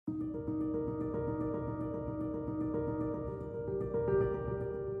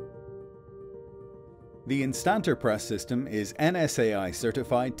The Instantor Press system is NSAI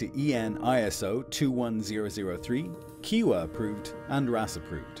certified to EN ISO 21003, QA approved and WRAS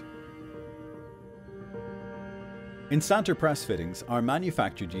approved. Instantor Press Fittings are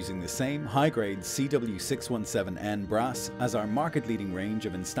manufactured using the same high-grade CW617N brass as our market-leading range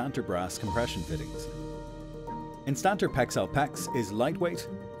of Instantor Brass Compression fittings. Instantor PEXL PEX is lightweight,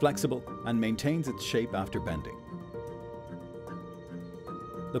 flexible and maintains its shape after bending.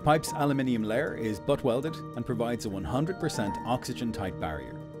 The pipe's aluminium layer is butt welded and provides a 100% oxygen-tight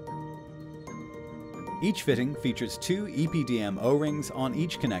barrier. Each fitting features 2 EPDM O rings on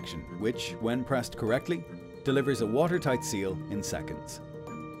each connection, which, when pressed correctly, delivers a watertight seal in seconds.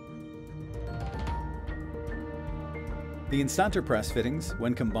 The Instantor Press fittings,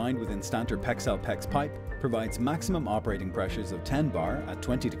 when combined with Instantor PEXL PEX pipe, provides maximum operating pressures of 10 bar at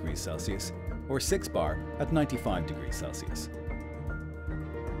 20 degrees Celsius or 6 bar at 95 degrees Celsius.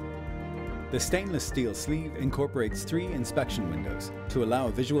 The stainless steel sleeve incorporates 3 inspection windows to allow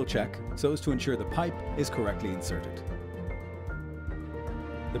a visual check so as to ensure the pipe is correctly inserted.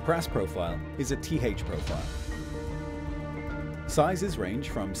 The press profile is a TH profile. Sizes range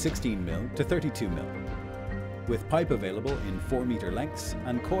from 16mm to 32mm, with pipe available in 4-meter lengths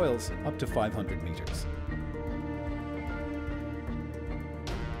and coils up to 500 meters.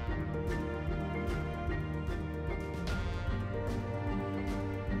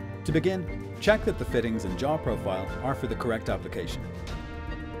 To begin, check that the fittings and jaw profile are for the correct application.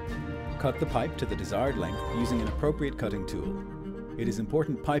 Cut the pipe to the desired length using an appropriate cutting tool. It is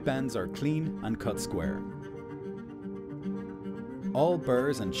important pipe ends are clean and cut square. All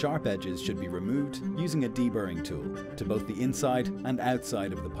burrs and sharp edges should be removed using a deburring tool to both the inside and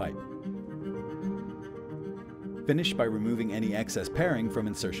outside of the pipe. Finish by removing any excess paring from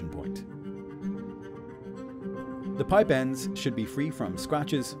insertion point. The pipe ends should be free from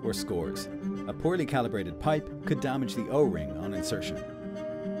scratches or scores. A poorly calibrated pipe could damage the O-ring on insertion.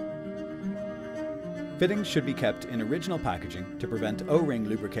 Fittings should be kept in original packaging to prevent O-ring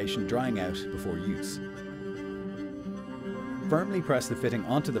lubrication drying out before use. Firmly press the fitting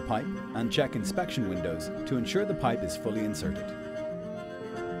onto the pipe and check inspection windows to ensure the pipe is fully inserted.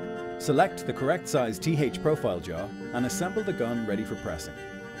 Select the correct size TH profile jaw and assemble the gun ready for pressing.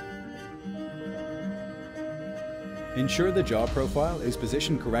 Ensure the jaw profile is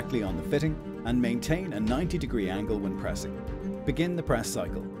positioned correctly on the fitting and maintain a 90-degree angle when pressing. Begin the press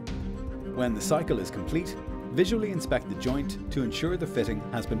cycle. When the cycle is complete, visually inspect the joint to ensure the fitting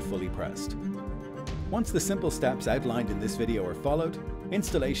has been fully pressed. Once the simple steps outlined in this video are followed,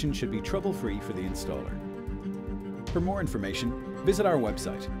 installation should be trouble-free for the installer. For more information, visit our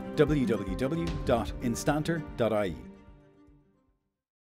website www.instantor.ie.